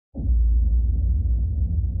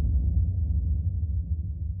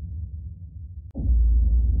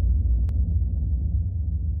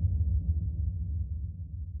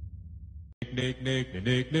Marcus,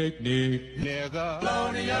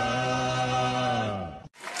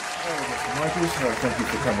 thank you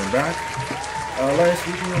for coming back. Last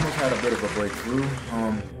week we almost had a bit of a breakthrough,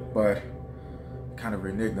 but kind of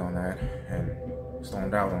reneged on that and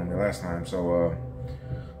stoned out on me last time. So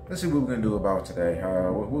let's see what we're gonna do about today.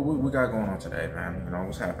 What we got going on today, man? You know,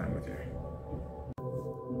 what's happening with you?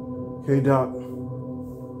 Hey Doc,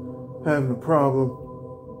 having a problem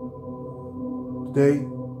today.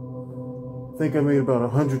 I think I made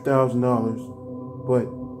about $100,000, but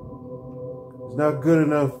it's not good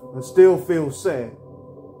enough. I still feel sad.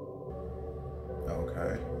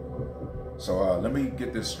 Okay. So let me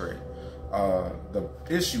get this straight. The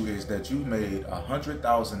issue is that you made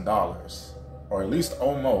 $100,000, or at least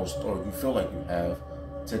almost, or you feel like you have,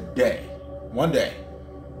 today. One day.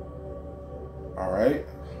 All right.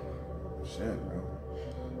 Shit, bro.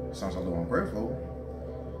 Sounds a little ungrateful.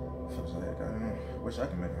 Feels like I wish I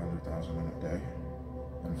could make $100,000 in a day.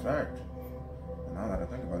 In fact, now that I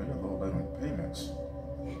think about it, you're a little late on payments.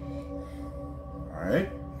 All right.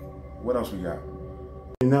 What else we got?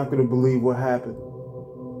 You're not gonna believe what happened.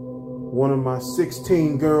 One of my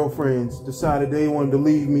 16 girlfriends decided they wanted to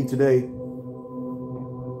leave me today.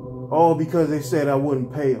 All because they said I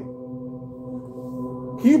wouldn't pay them.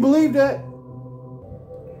 Can you believe that?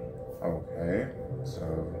 Okay, so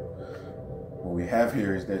what we have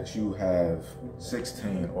here is that you have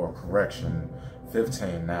 16, or correction,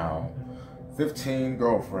 15 now. 15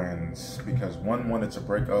 girlfriends because one wanted to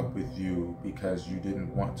break up with you because you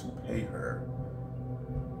didn't want to pay her.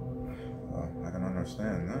 Well, I can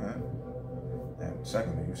understand that. And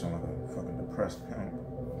secondly, you sound like a fucking depressed pimp.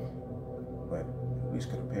 But at least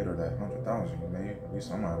could have paid her that $100,000 you made. At least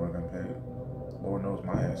somebody would have been paid. Lord knows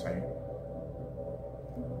my ass ain't.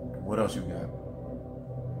 What else you got?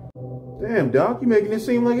 Damn, Doc, you making it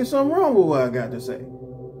seem like it's something wrong with what I got to say.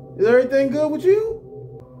 Is everything good with you?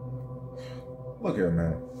 Look here,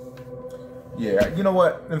 man. Yeah, you know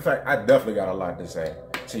what? In fact, I definitely got a lot to say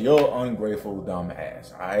to your ungrateful dumb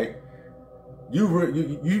ass. All right, you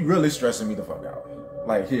really stressing me the fuck out.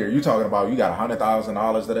 Like here, you talking about you got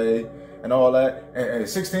 $100,000 today and all that, and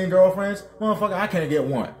 16 girlfriends, motherfucker. I can't get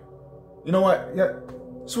one. You know what? Yeah,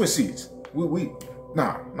 switch seats.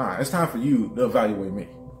 Nah. It's time for you to evaluate me.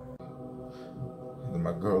 And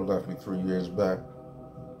my girl left me 3 years back.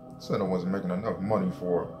 Said I wasn't making enough money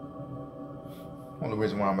for her. Only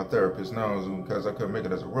reason why I'm a therapist now is because I couldn't make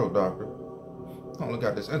it as a real doctor. I only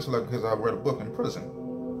got this intellect because I read a book in prison.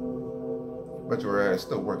 Bet your ass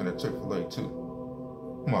still working at Chick-fil-A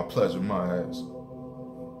too. My pleasure, my ass.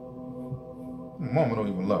 Mama don't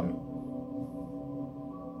even love me.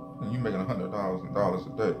 And you making $100,000 a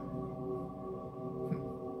day.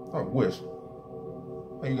 I wish.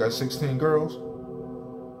 And you got 16 girls?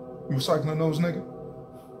 You recycling those, nigga?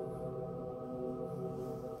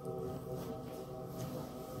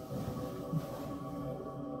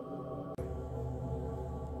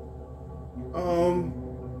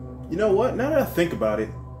 You know what? Now that I think about it,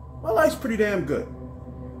 my life's pretty damn good.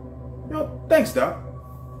 You know, thanks, Doc.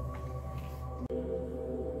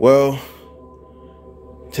 Well,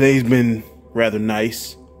 today's been rather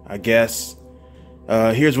nice, I guess.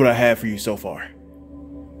 Here's what I have for you so far.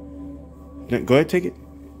 Go ahead, take it.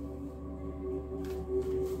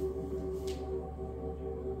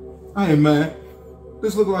 Hey, man.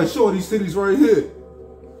 This look like Shorty's titties right here.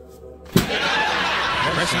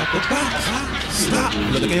 Fresh out the box. Stop,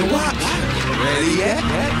 look and watch. Ready yet?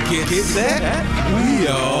 Get set. We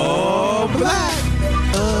all black.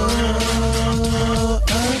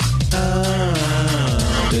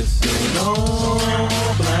 This is all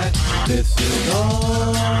black. This is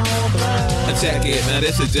all black. Check it, now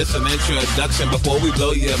this is just an introduction before we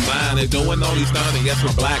blow your mind. And doing all these stunts, and yes,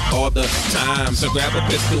 we're black all the time. So grab a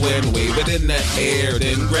pistol and wave it in the air.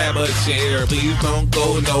 Then grab a chair, please don't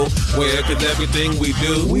go nowhere. Cause everything we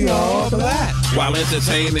do, we all black. While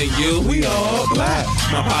entertaining you, we all black.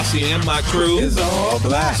 My posse and my crew is all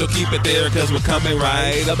black. So keep it there cause we're coming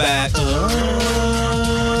right back.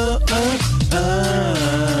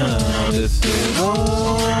 This is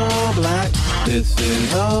all black. This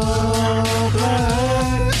is all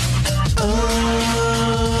black.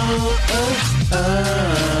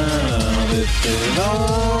 This is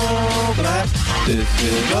all black. This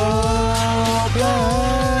is all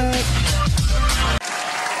black.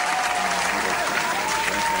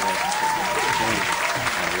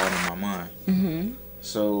 A lot in my mind.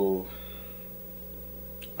 So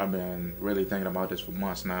I've been really thinking about this for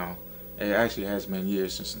months now. It actually has been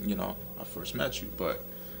years since, you know, I first met you, but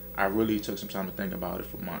I really took some time to think about it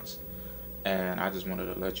for months. And I just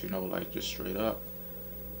wanted to let you know, like, just straight up,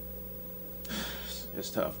 it's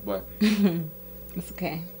tough, but it's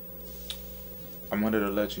okay. I wanted to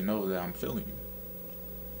let you know that I'm feeling you.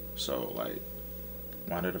 So, like,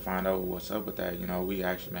 wanted to find out what's up with that. You know, we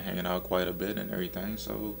actually been hanging out quite a bit and everything.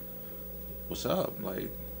 So, what's up?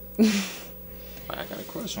 Like, I got a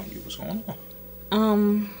crush on you. What's going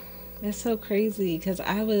on? It's so crazy because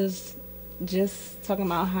I was just talking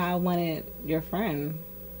about how I wanted your friend.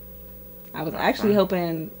 I was actually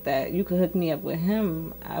hoping that you could hook me up with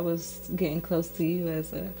him. I was getting close to you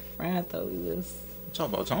as a friend. I thought we was... You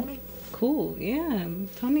talking about Tony? Cool, yeah.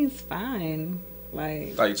 Tony's fine.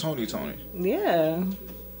 Like Tony? Yeah.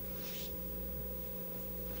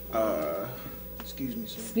 Excuse me,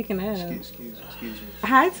 sir. Speaking of... Excuse me.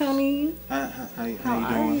 Hi, Tony. How you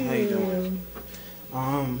doing? How you doing?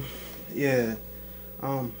 Yeah,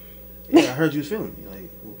 I heard you was feeling me. Like,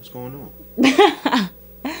 what's going on?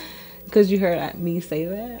 Because you heard me say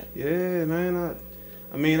that? Yeah, man.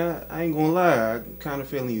 I ain't gonna lie. I'm kind of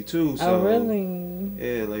feeling you too. So, oh, really?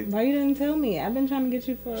 Yeah, like. Why you didn't tell me? I've been trying to get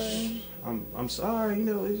you for. I'm sorry.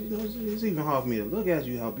 It's even hard for me to look at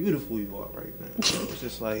you. How beautiful you are right now. So it's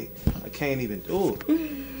just like I can't even do it.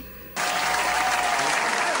 I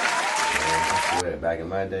swear, back in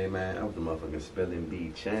my day, man, I was the motherfucking spelling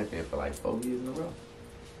bee champion for like 4 years in a row.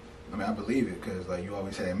 I mean, I believe it because like you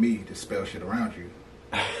always had me to spell shit around you.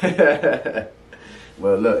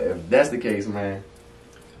 Well, look, if that's the case, man,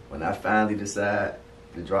 when I finally decide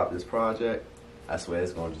to drop this project, I swear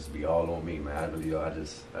it's gonna just be all on me, man. I really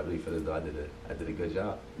feel as though I did a good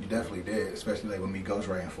job. You definitely did, especially like when me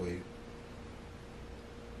ghostwriting for you.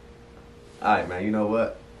 All right, man. You know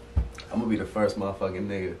what? I'm gonna be the first motherfucking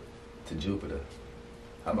nigga to Jupiter.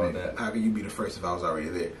 How about that? How can you be the first if I was already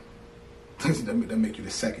there? that make you the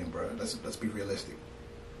second, bro. Let's be realistic.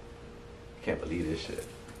 Can't believe this shit.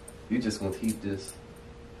 You just gonna keep this?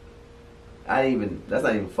 That's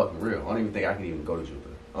not even fucking real. I don't even think I can even go to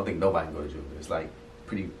Jupiter. I don't think nobody can go to Jupiter. It's like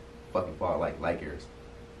pretty fucking far, like light years.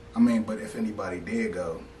 I mean, but if anybody did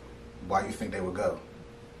go, why you think they would go?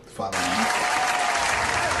 Following me?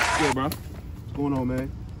 Yeah, bro. What's going on,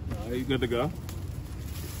 man? You good to go?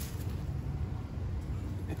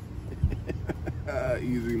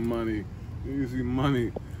 Easy money. Easy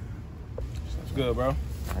money. That's good, bro.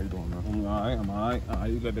 How you doing, man? I'm all right.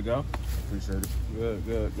 You good to go? Appreciate it.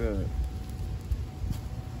 Good.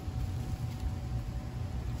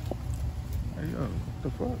 Hey, yo, what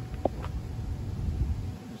the fuck?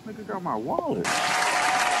 This nigga got my wallet.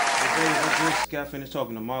 I just got finished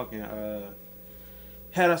talking to Mark and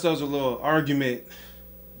had ourselves a little argument.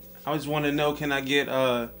 I just want to know, can I get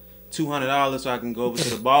 $200 so I can go over to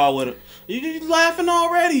the bar with her? You laughing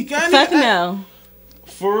already? Fuck no.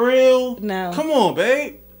 For real? No. Come on,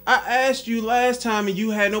 babe. I asked you last time and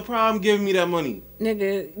you had no problem giving me that money.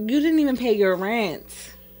 Nigga, you didn't even pay your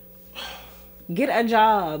rent. Get a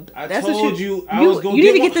job. That's told what you I was going to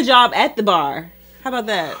You need to get the job at the bar. How about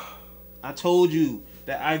that? I told you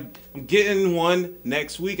that I'm getting one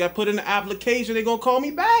next week. I put in the application. They're going to call me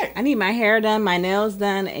back. I need my hair done, my nails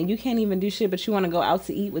done, and you can't even do shit, but you want to go out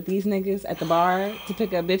to eat with these niggas at the bar to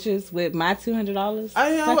pick up bitches with my $200?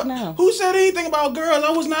 Fuck no. Who said anything about girls?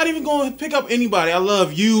 I was not even going to pick up anybody. I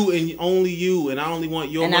love you and only you, and I only want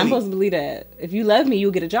your money. And I'm supposed to believe that. If you love me,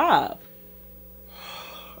 you'll get a job.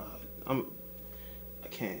 I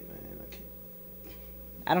can't, man. I can't.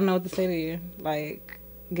 I don't know what to say to you. Like,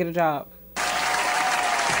 get a job.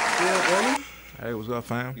 Yeah, brother. Hey, what's up,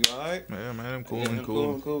 fam? You alright? Yeah, man, I'm cool. Yeah, I'm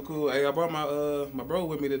cool. Cool. Hey, I brought my bro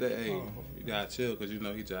with me today. Hey, you gotta chill because you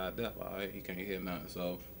know he jacked up. Alright, he can't hear nothing.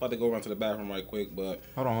 So about to go run to the bathroom right quick, but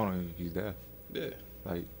Hold on. He's there. yeah,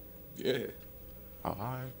 Like, yeah, oh, all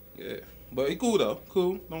right. yeah. But he cool though.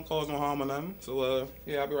 Cool. Don't cause no harm or nothing. So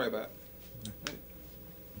yeah, I'll be right back. Hey.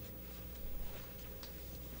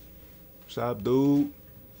 What's up, dude?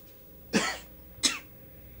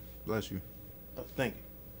 Bless you. Oh, thank you.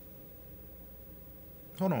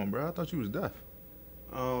 Hold on, bro. I thought you was deaf.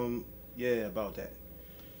 Yeah, about that.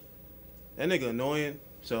 That nigga annoying,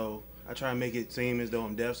 so I try to make it seem as though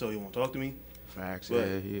I'm deaf so he won't talk to me. Facts, But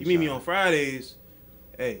yeah. you meet me on Fridays,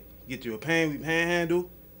 hey, get you a panhandle.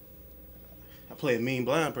 I play a mean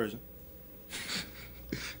blind person.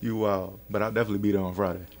 You wild. But I'll definitely be there on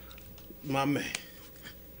Friday. My man.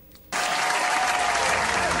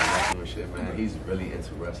 Shit, man. He's really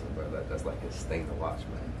into wrestling, bro. That's like his thing to watch,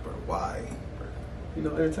 man. Bro, why? You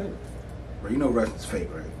know, entertainment. Bro, you know wrestling's fake,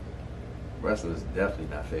 right? Wrestling is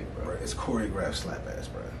definitely not fake, bro. Bro, it's choreographed slap ass,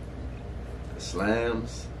 bro. The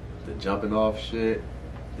slams, the jumping off shit,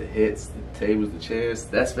 the hits, the tables, the chairs,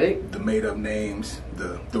 that's fake. The made up names,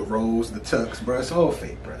 the rolls, the tucks, bro. It's all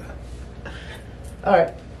fake, bro. All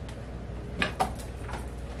right.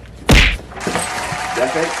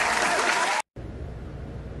 that fake?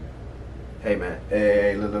 Hey man,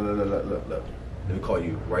 hey, look. Let me call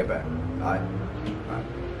you right back. Alright?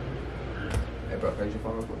 Hey bro, can I use your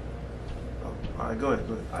phone real quick? Oh, all right, go ahead.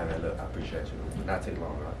 Alright man, look, I appreciate you. Not take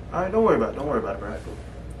long, alright? All right, don't worry about it, bro. Alright, cool.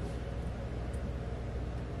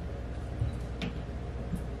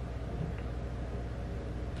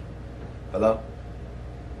 Hello?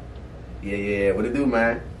 Yeah, what it do,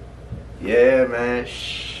 man? Yeah, man,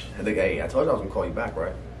 shh. Look, hey, I told you I was gonna call you back,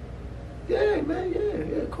 right? Yeah, man,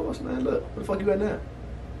 yeah, of course, man. Look, where the fuck you at now?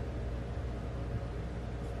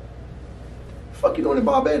 Fuck you doing in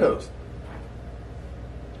Barbados?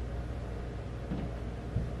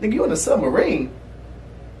 Nigga, you in a submarine?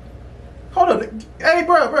 Hold up. Hey,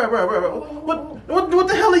 bro. What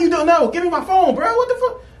the hell are you doing now? Give me my phone, bro. What the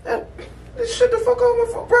fuck? Shut the fuck off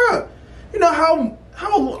my phone, bro. You know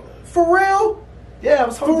how for real? Yeah, I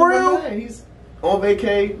was talking For to real? my man. He's on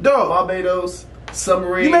vacay, Dog. Barbados,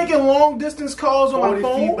 submarine. You making long distance calls on my 40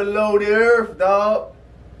 feet phone? below the earth, dog.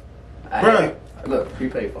 Bruh. Look,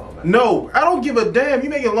 prepaid phone, man. No, I don't give a damn. You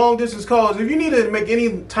making long distance calls. If you need to make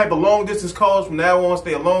any type of long distance calls from now on,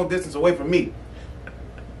 stay a long distance away from me.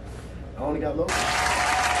 I only got low.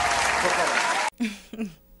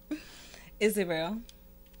 Is it real?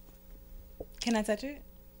 Can I touch it?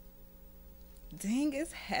 Dang,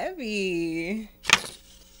 it's heavy.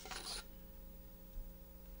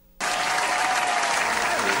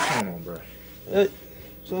 What's going on, bro?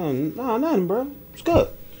 Nah, nothing, bro. It's good.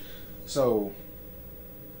 So,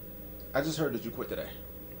 I just heard that you quit today.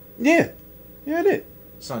 Yeah, I did.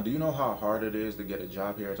 Son, do you know how hard it is to get a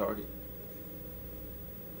job here at Target?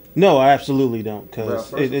 No, I absolutely don't. Bro, Cause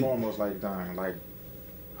first and foremost, I'm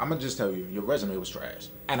gonna just tell you, your resume was trash,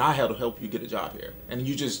 and I had to help you get a job here, and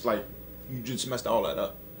you just messed all that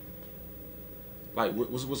up. Like,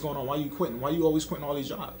 what's going on? Why you quitting? Why you always quitting all these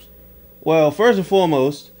jobs? well, first and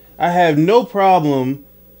foremost, I have no problem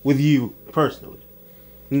with you personally.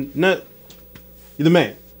 Not you're the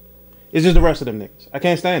man. It's just the rest of them niggas. I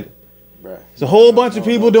can't stand it. Bruh. It's a whole bunch of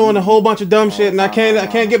people doing a whole bunch of dumb shit, and I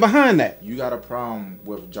can't get behind that. You got a problem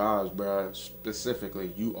with jobs, bruh.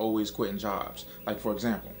 Specifically, you always quitting jobs. Like, for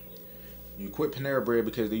example, you quit Panera Bread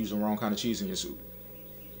because they use the wrong kind of cheese in your soup.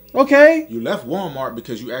 Okay. You left Walmart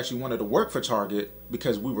because you actually wanted to work for Target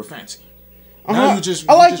because we were fancy. Uh-huh.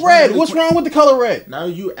 Now I like red. What's wrong with the color red? Now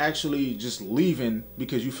you actually just leaving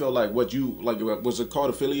because you feel like was it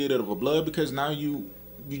called affiliated of a blood? Because now you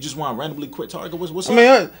just want to randomly quit Target. What's up?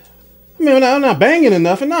 I mean, I'm not banging or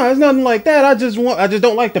nothing. No, it's nothing like that. I just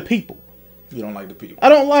don't like the people. You don't like the people. I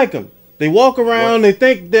don't like them. They walk around, they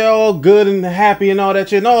think they're all good and happy and all that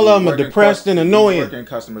shit, and all of them are depressed and annoying. You work in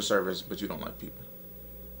customer service, but you don't like people.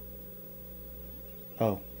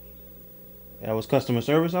 Oh, that was customer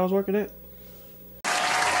service I was working at?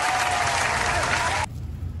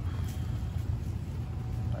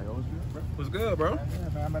 What's good, bro? Yeah,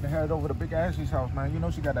 man, I'm about to head over to Big Ashley's house, man. You know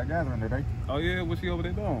she got that gathering today. Oh yeah, what's she over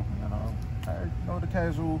there doing? You know the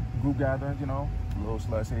casual group gatherings, a little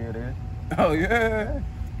sluts here, there. Oh yeah.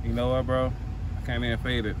 You know what, bro? I came in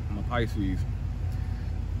faded. I'm a Pisces.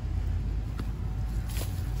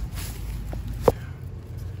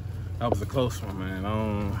 That was a close one, man.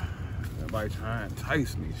 Everybody trying to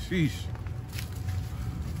entice me. Sheesh.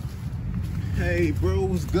 Hey, bro,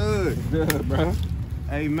 what's good? Good, bro.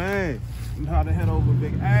 Hey, man. I'm about to head over to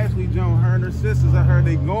Big Ashley, Joan. Her and her sisters, I heard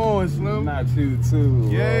they going, Slim. Not you, too.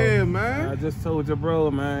 Yeah, bro. man. I just told your bro,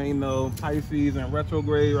 man, Pisces and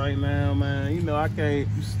retrograde right now, man. I can't.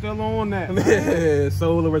 You still on that, man? Yeah,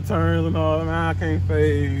 solar returns and all, man. I can't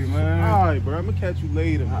fade, man. All right, bro. I'm going to catch you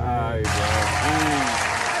later, man. All right,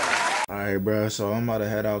 bro. All right, bro. So I'm about to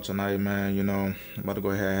head out tonight, man. I'm about to go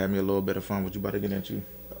ahead and have me a little bit of fun. What you about to get into?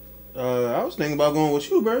 I was thinking about going with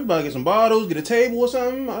you, bro. You about to get some bottles, get a table or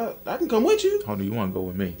something. I can come with you. Hold on, you want to go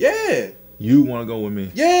with me? Yeah. You want to go with me?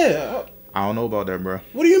 Yeah. I don't know about that, bro.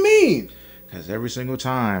 What do you mean? Because every single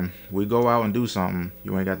time we go out and do something,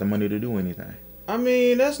 you ain't got the money to do anything. I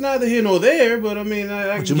mean, that's neither here nor there, but I mean,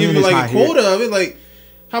 I can give you it's like not a quota here? of it. Like,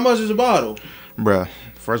 how much is a bottle? Bruh,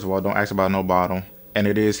 first of all, don't ask about no bottle. And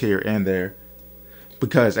it is here and there.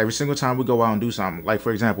 Because every single time we go out and do something, like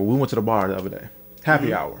for example, we went to the bar the other day.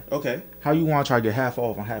 Happy hour. Okay. How you want to try to get half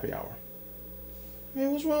off on happy hour?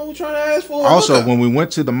 Man, what's wrong with trying to ask for? Also, when we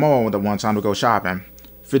went to the mall the one time to go shopping,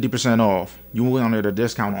 50% off. You went on there to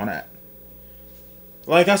discount on that.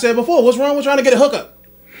 Like I said before, what's wrong with trying to get a hookup?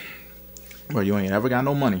 Well, you ain't ever got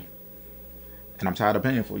no money. And I'm tired of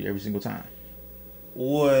paying for you every single time.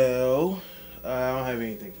 Well, I don't have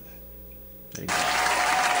anything for that.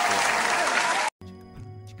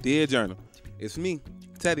 Dear Journal, it's me,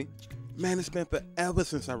 Teddy. Man, it's been forever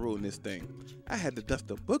since I wrote this thing. I had to dust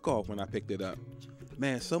the book off when I picked it up.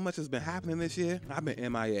 Man, so much has been happening this year. I've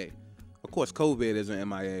been MIA. Of course, COVID isn't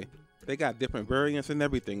MIA. They got different variants and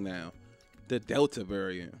everything now. The Delta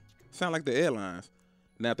variant. Sound like the airlines.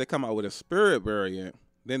 Now, if they come out with a Spirit variant,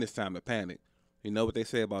 then it's time to panic. You know what they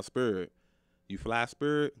say about Spirit? You fly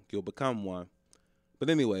Spirit, you'll become one. But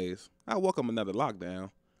anyways, I welcome another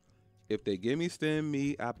lockdown. If they give me stem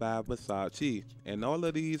meat, I buy Versace. And all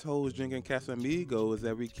of these hoes drinking Casamigos,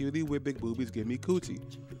 every cutie with big boobies give me coochie.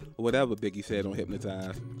 Or whatever Biggie said on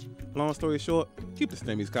Hypnotize. Long story short, keep the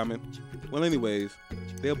stemmies coming. Well anyways,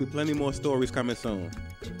 there'll be plenty more stories coming soon.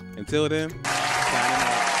 Until then, signing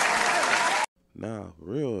out. Nah, for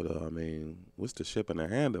real though, I mean, what's the shipping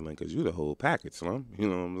and handling? Cause you the whole package, Slum. You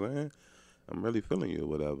know what I'm saying? I'm really feeling you or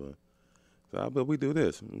whatever. So I bet we do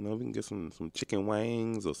this. You know, we can get some chicken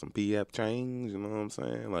wings or some PF chains, you know what I'm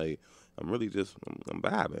saying? Like, I'm really just, I'm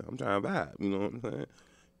vibing. I'm trying to vibe, you know what I'm saying?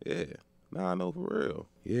 Yeah. Nah, I know for real.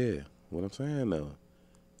 Yeah. What I'm saying, though,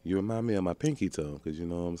 you remind me of my pinky toe, because you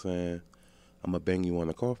know what I'm saying? I'm going to bang you on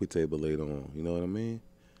the coffee table later on, you know what I mean?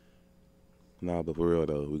 Nah, but for real,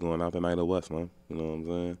 though, we going out tonight or what, man? You know what I'm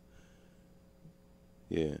saying?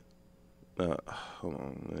 Yeah. Hold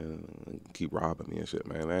on, man. Keep robbing me and shit,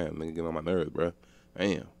 man. Damn, nigga get on my nerves, bro.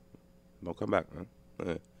 Damn. Don't come back, man.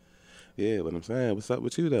 Yeah, what I'm saying. What's up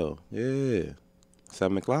with you, though? Yeah.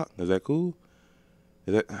 7 o'clock? Is that cool?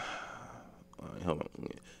 Is that... hold on.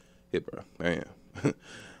 Yeah, bro. Damn.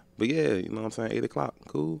 But yeah, you know what I'm saying? 8 o'clock.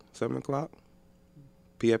 Cool. 7 o'clock.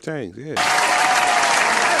 PF Chains, yeah.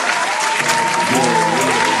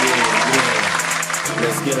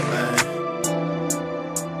 Let's get it, man.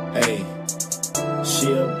 Hey.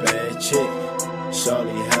 She a bad chick,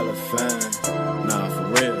 shorty hella fine. Nah, for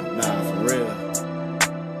real.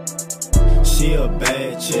 She a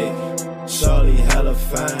bad chick, shorty hella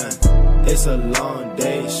fine. It's a long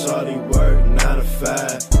day, shorty work 9 to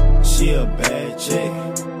 5. She a bad chick,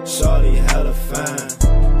 shorty hella fine.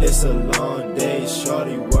 It's a long day,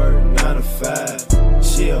 shorty work 9 to 5.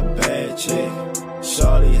 She a bad chick,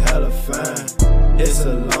 shorty hella fine. It's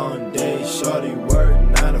a long day, shorty work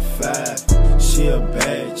 9 to 5. She a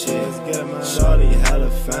bad chick, shorty hella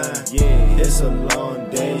fine. Yeah, it's a long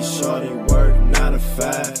day, shorty work 9 to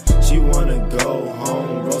 5. She wanna go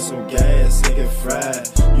home, roll some gas and get fried.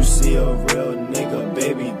 You see a real nigga,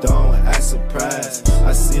 baby, don't act surprised.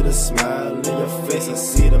 I see the smile in your face, I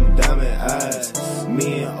see them diamond eyes.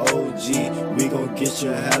 Me and OG, we gon' get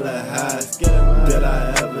you hella high. Did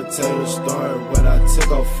I ever tell the story when I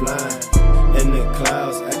took off flying? In the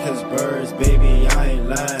clouds, I catch birds, baby, I ain't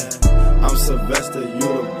lying. I'm Sylvester, you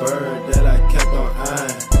the bird that I kept on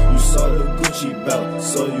eyeing. You saw the Gucci belt,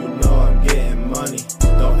 so you know I'm getting money.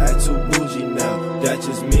 Don't act too bougie now, that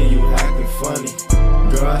just mean you acting funny.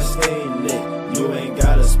 Girl, I stay lit, you ain't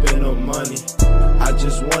gotta spend no money. I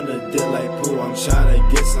just wanna dip like poo, I'm tryna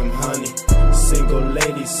get some honey. Single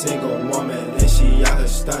lady, single woman, and she out here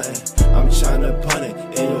stunting. I'm tryna punt it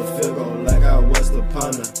in your field goal like I was the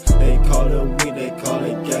punter. They call it weed, they call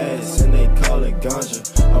it gas, and they call it ganja.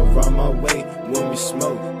 Around my way, when we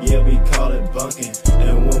smoke, yeah, we call it bunking.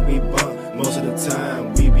 And when we bunk, most of the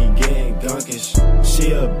time, we be getting gunkish.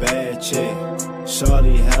 She a bad chick,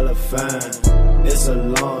 shorty hella fine. It's a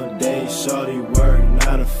long day, shorty work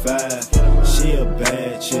 9 to 5. She a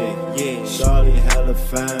bad chick, yeah, shorty hella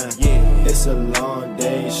fine. Yeah, it's a long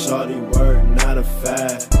day, shorty work 9 to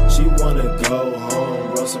 5. She wanna go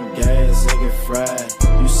home, roll some gas and get fried.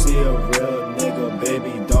 You see a real nigga,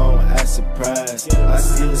 baby, don't act surprised. I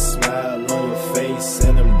see the smile on your face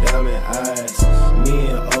and them diamond eyes. Me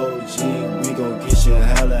and OG, we gon' get you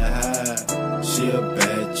hella high. She a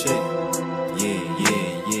bad chick, yeah.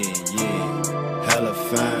 Hella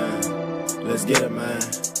fine, let's get it, man.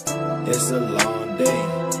 It's a long day,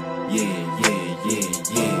 yeah.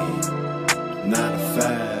 9 to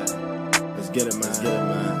 5, let's get it, man.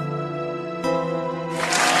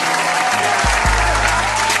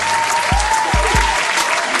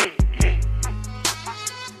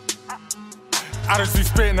 I just be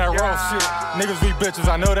spitting that raw shit. Niggas be bitches,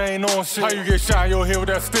 I know they ain't on shit. How you get shot in your head with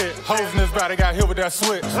that stick? Hoes in this body got hit with that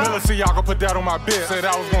switch. Really see y'all can put that on my bitch. Said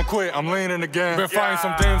I was gonna quit, I'm leaning again. Been fighting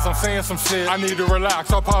some demons, I'm saying some shit. I need to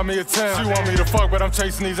relax, I'll pop me a 10. She want me to fuck, but I'm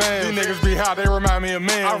chasing these ends. These niggas be high, they remind me of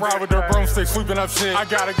men. I ride with their broomstick, sweeping up shit. I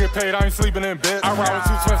gotta get paid, I ain't sleeping in bed. I ride with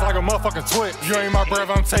 2 twins like a motherfucking twitch. You ain't my breath,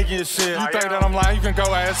 I'm taking your shit. You think that I'm lying, you can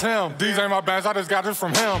go ask him. These ain't my bands, I just got this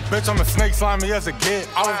from him. Bitch, I'm a snake, slime me as a get.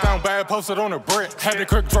 I was down bad, posted on a brick. brick. Had the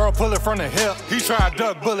quick draw, pull it from the hip. He tried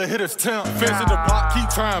duck, bullet hit his temp. Fence in the block, keep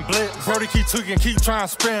trying blitz. Brody keep tweaking, keep trying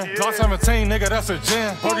spin. Glock 17, nigga, that's a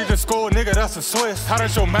gin. Brody just scored, nigga, that's a Swiss. How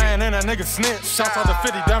that your man and a nigga snitch? Shots out the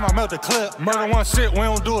 50, damn, I melt the clip. Murder one shit, we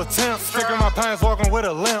don't do attempts. Stick in my pants, walking with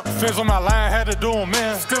a limp. Fins on my line, had to do them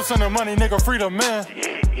in. Still sending money, nigga, free the men.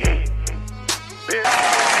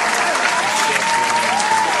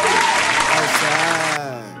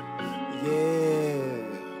 Outside,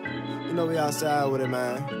 yeah. You know we outside with it,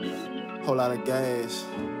 man. Whole lot of gas.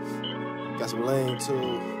 Got some lean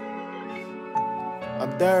too.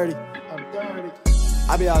 I'm dirty.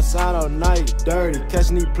 I be outside all night, dirty.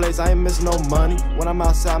 Catching these plays, I ain't missing no money. When I'm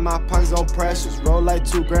outside, my pockets on pressures. Roll like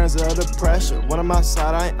 2 grams of the pressure. When I'm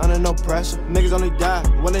outside, I ain't under no pressure. Niggas only die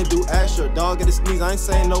when they do extra. Dog get a sneeze, I ain't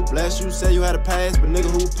saying no bless you. Say you had a pass, but nigga,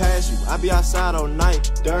 who passed you? I be outside all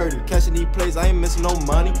night, dirty. Catching these plays, I ain't missing no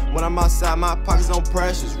money. When I'm outside, my pockets on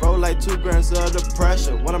pressures. Roll like 2 grams of the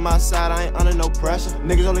pressure. When I'm outside, I ain't under no pressure.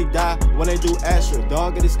 Niggas only die when they do extra.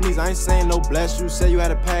 Dog get a sneeze, I ain't saying no bless you. Say you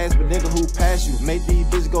had a pass, but nigga, who passed you? Make these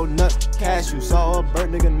bitches go nuts, cash you. Saw a bird,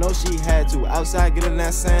 nigga, know she had to. Outside getting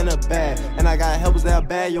that Santa bag, and I got helpers that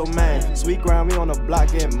bad, yo man. Sweet ground, me on the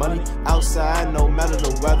block getting money. Outside, no matter the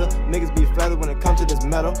weather. Niggas be feathered when it comes to this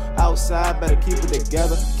metal. Outside, better keep it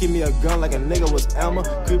together. Keep me a gun like a nigga was Elmer.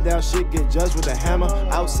 Creep down shit, get judged with a hammer.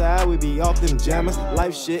 Outside, we be off them jammers.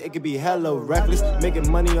 Life shit, it could be hella reckless. Making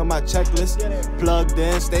money on my checklist. Plugged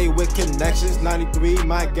in, stay with connections. 93,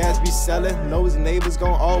 my gas be selling. Know his neighbors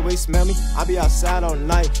gon' always smell me. I be outside all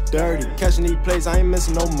night, dirty. Catching these plays, I ain't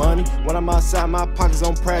missing no money. When I'm outside, my pockets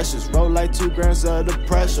on pressures. Roll like 2 grams of the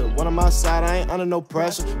pressure. When I'm outside, I ain't under no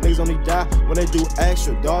pressure. Niggas only die when they do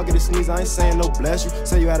extra. Dog get a sneeze, I ain't saying no bless you.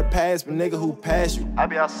 Say you had a pass, but nigga, who passed you? I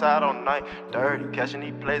be outside all night, dirty. Catching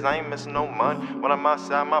these plays, I ain't missing no money. When I'm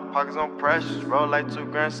outside, my pockets on pressures. Roll like 2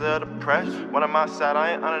 grams of the pressure. When I'm outside,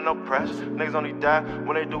 I ain't under no pressure. Niggas only die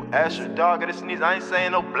when they do extra. Dog get a sneeze, I ain't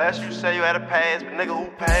saying no bless you. Say you had a pass, but nigga,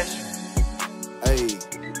 who passed you? Hey,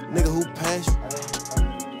 nigga, who passed you?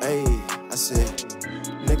 Hey, I said,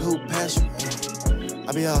 nigga, who passed you? Ay,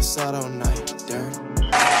 I be outside all night, dirty.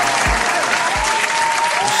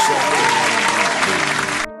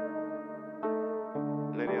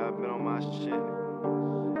 Lady, I've been on my shit.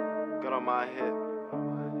 Got on my hip.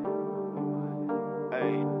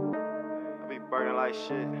 Hey, I be burning like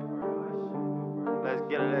shit. Let's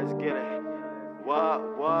get it, let's get it. What?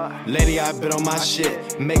 Lady, I been on my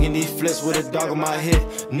shit. Making these flips with a dog on my hip.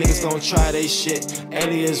 Niggas gon' try they shit.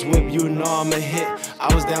 Alias whip, you know I'm a hit.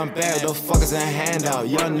 I was down bad, the fuckers in handout.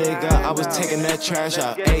 Young nigga, I was taking that trash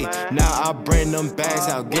out. Ayy, now I bring them bags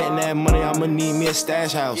out. Getting that money, I'ma need me a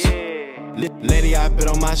stash house. Lady, I been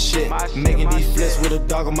on my shit. Making these flips with a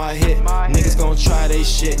dog on my hip. Niggas gon' try they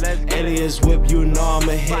shit. Alias whip, you know I'm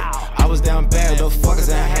a hit. I was down bad, the fuckers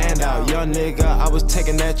in handout. Young nigga, I was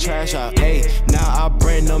taking that trash out. Ayy, now I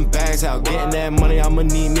bring them bags out. Getting that money, I'ma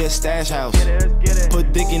need me a stash house.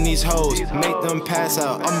 Put dick in these hoes, make them pass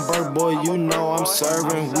out. I'm a bird boy, you know I'm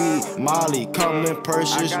serving weed. Molly, coming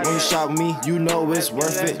purchase. When you shot me, you know it's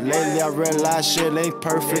worth it. Lately I realize shit ain't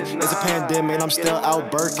perfect. It's a pandemic, I'm still out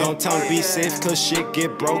Birkin. Don't tell me be safe, cause shit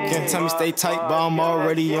get broken. Tell me stay tight, but I'm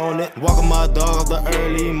already on it. Walking my dog up the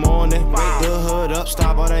early morning. Wake the hood up,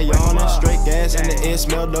 stop all that yawning. Straight gas in the air,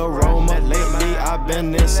 smell the aroma. Lately I've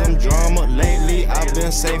been in some drama. Lately I've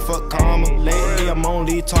been safe for karma. Lately I'm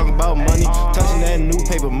only talking about money. Touching that new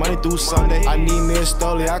paper, money through Sunday. I need me a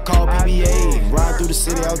stoley, I call PBA. Ride through the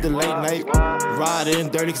city out the late night. Riding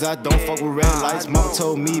dirty cause I don't fuck with red lights. Mama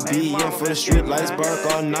told me be in for the street lights. Bark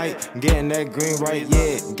all night, getting that green right,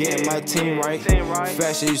 yeah. Getting my team right.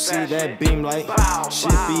 Fashion, you see that beam light.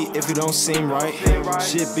 Shit be if you don't seem right.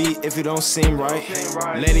 Shit be if you don't seem right.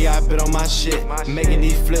 Lady, I been on my shit. Making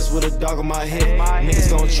these flips with a dog on my hip. Niggas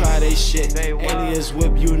gon' try they shit. Alias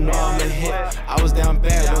whip, you know I'm a hit. I was down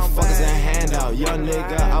bad, the fuckers in handout. Young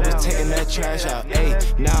nigga, I was taking that trash out.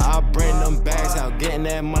 Ayy, now I bring them bags out. Getting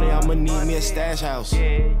that money, I'ma need me a stash house.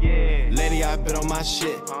 Lady, I been on my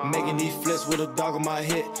shit. Making these flips with a dog on my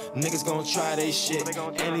hip. Niggas gon' try they shit.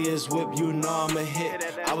 Alias whip, you know I'm a hit.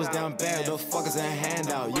 I was down bad, the fuckers in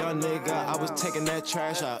handout. Young nigga, I was taking that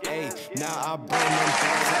trash out. Ayy, now I bring them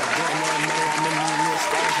bags out. Getting that money, I'ma need me a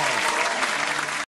stash house.